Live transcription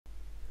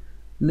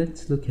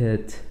Let's look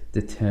at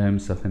the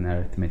terms of an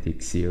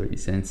arithmetic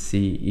series and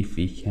see if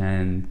we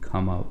can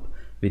come up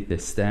with the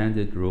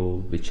standard rule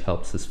which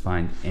helps us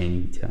find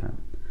any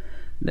term.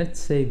 Let's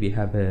say we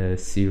have a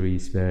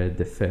series where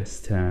the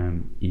first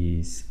term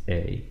is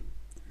a,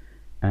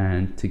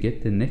 and to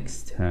get the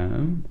next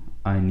term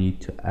I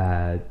need to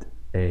add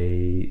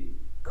a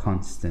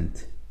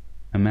constant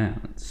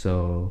amount.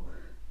 So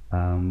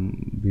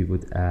we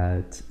would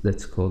add,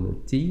 let's call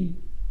it d,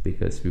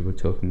 because we were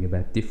talking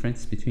about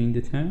difference between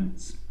the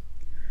terms.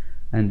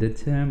 And the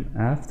term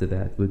after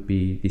that would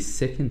be the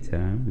second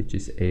term, which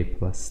is a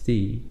plus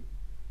d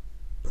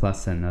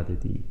plus another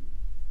d.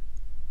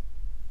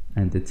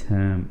 And the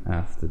term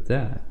after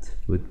that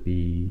would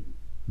be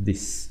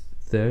this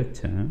third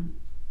term,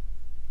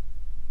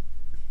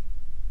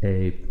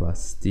 a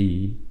plus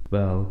d.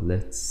 Well,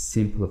 let's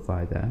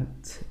simplify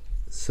that.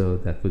 So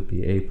that would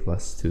be a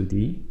plus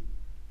 2d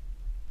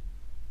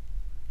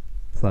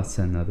plus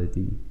another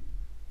d,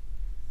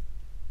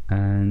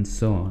 and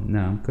so on.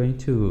 Now I'm going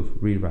to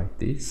rewrite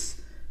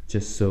this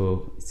just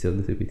so it's a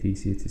little bit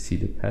easier to see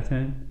the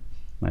pattern.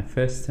 My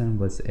first term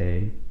was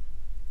a,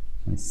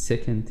 my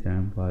second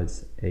term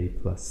was a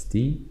plus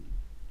d,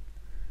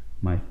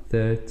 my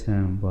third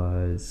term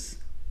was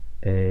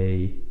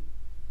a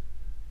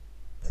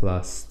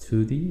plus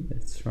 2d,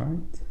 that's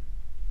right,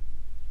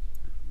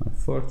 my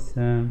fourth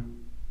term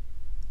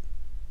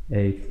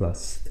a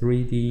plus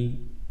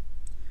 3d.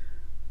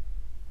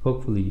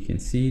 Hopefully you can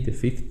see the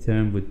fifth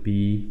term would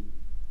be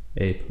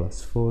a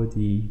plus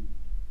 4d,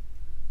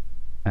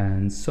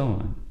 and so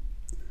on.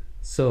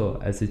 So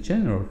as a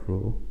general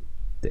rule,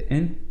 the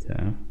nth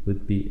term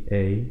would be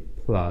a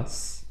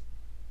plus,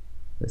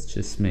 let's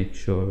just make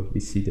sure we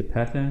see the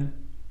pattern,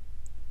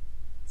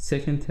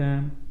 second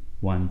term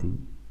 1d,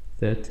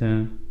 third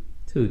term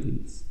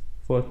 2d's,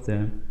 fourth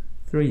term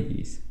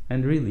 3d's.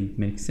 And really it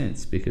makes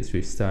sense because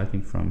we're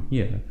starting from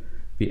here.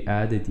 We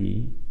add a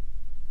d,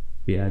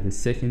 we add a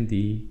second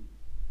d,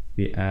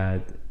 we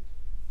add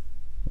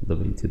all the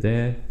way to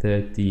there,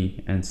 third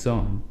d, and so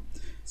on.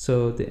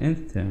 So the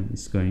nth term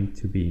is going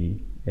to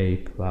be a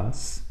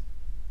plus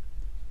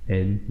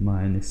n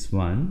minus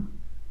 1,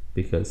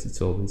 because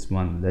it's always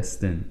 1 less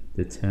than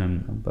the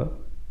term number,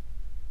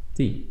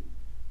 d.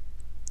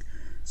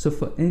 So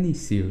for any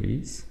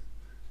series,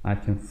 I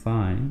can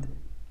find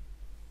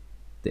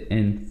the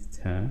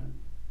nth term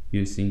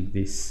using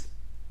this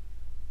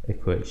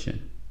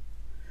equation.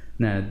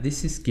 Now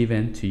this is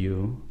given to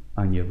you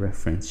on your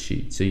reference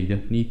sheet, so you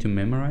don't need to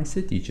memorize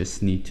it, you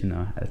just need to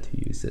know how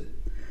to use it.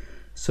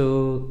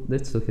 So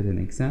let's look at an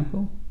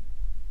example.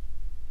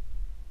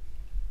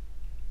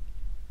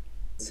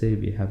 Let's say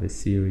we have a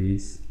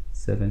series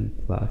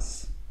 7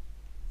 plus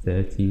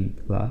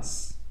 13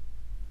 plus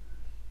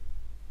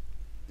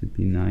to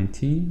be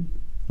 19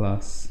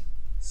 plus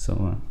so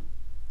on.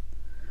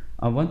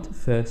 I want to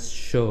first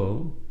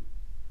show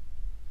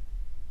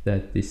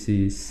that this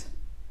is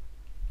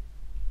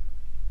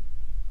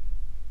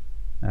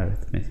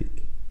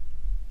arithmetic.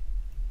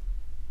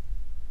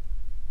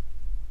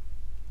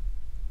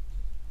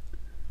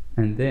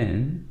 And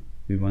then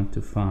we want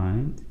to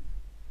find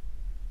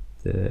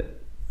the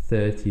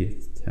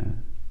 30th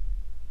term.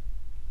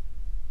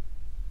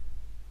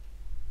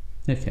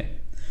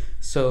 Okay,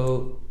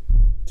 so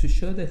to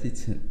show that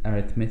it's an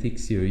arithmetic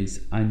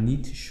series, I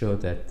need to show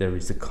that there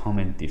is a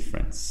common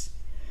difference.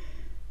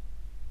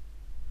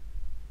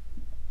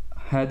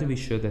 How do we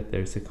show that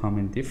there is a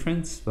common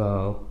difference?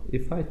 Well,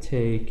 if I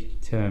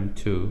take term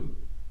 2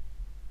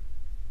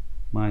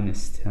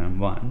 minus term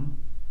 1,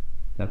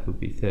 that would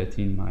be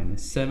 13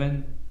 minus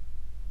 7,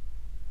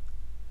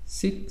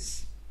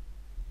 6.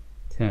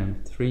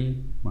 Term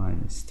 3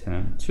 minus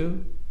term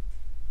 2,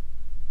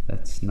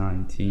 that's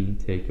 19,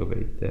 take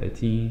away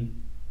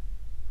 13,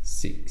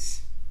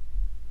 6.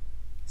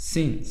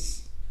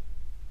 Since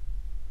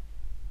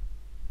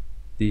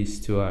these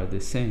two are the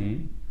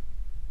same,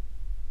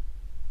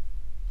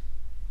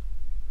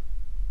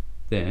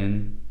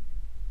 then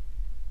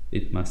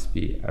it must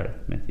be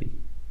arithmetic.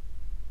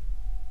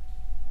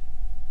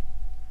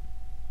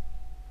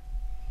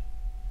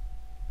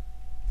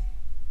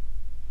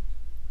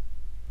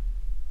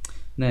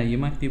 Now you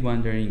might be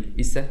wondering,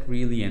 is that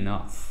really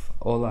enough?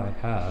 All I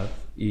have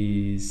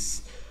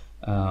is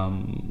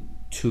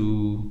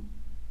two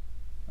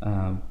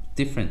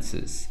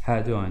differences.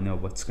 How do I know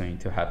what's going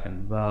to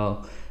happen?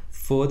 Well,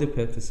 for the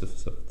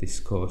purposes of this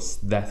course,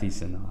 that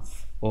is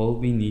enough. All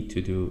we need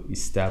to do is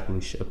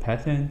establish a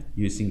pattern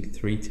using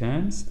 3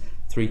 terms,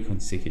 3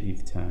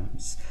 consecutive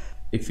terms.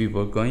 If we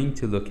were going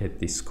to look at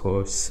this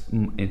course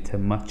at a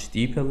much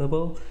deeper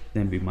level,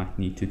 then we might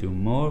need to do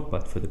more,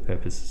 but for the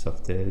purposes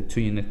of the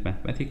 2-unit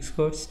mathematics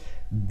course,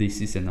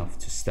 this is enough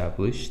to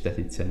establish that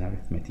it's an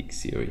arithmetic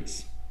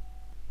series.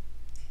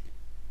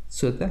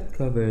 So that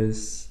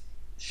covers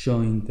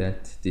showing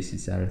that this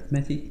is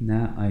arithmetic.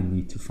 Now I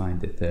need to find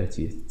the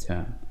 30th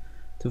term.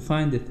 To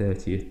find the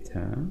 30th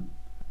term,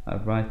 I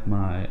write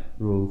my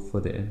rule for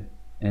the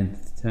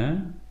nth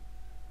term,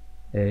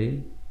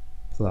 a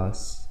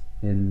plus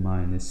n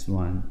minus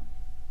 1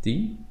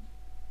 d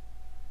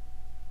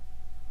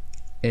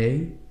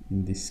A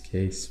in this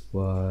case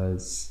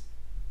was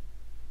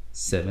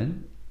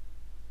 7.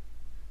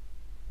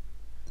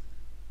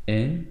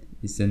 N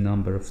is the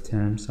number of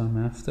terms I'm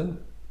after,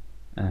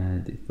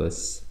 and it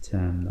was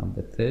term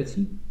number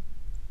 30.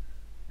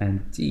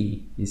 And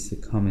D is the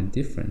common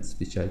difference,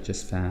 which I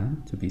just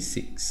found to be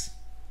 6.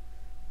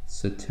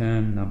 So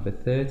term number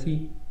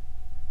 30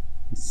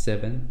 is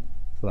 7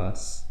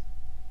 plus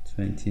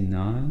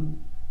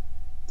 29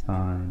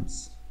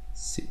 times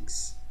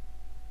 6,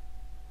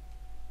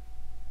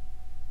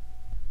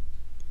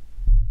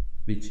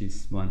 which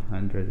is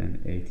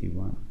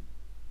 181.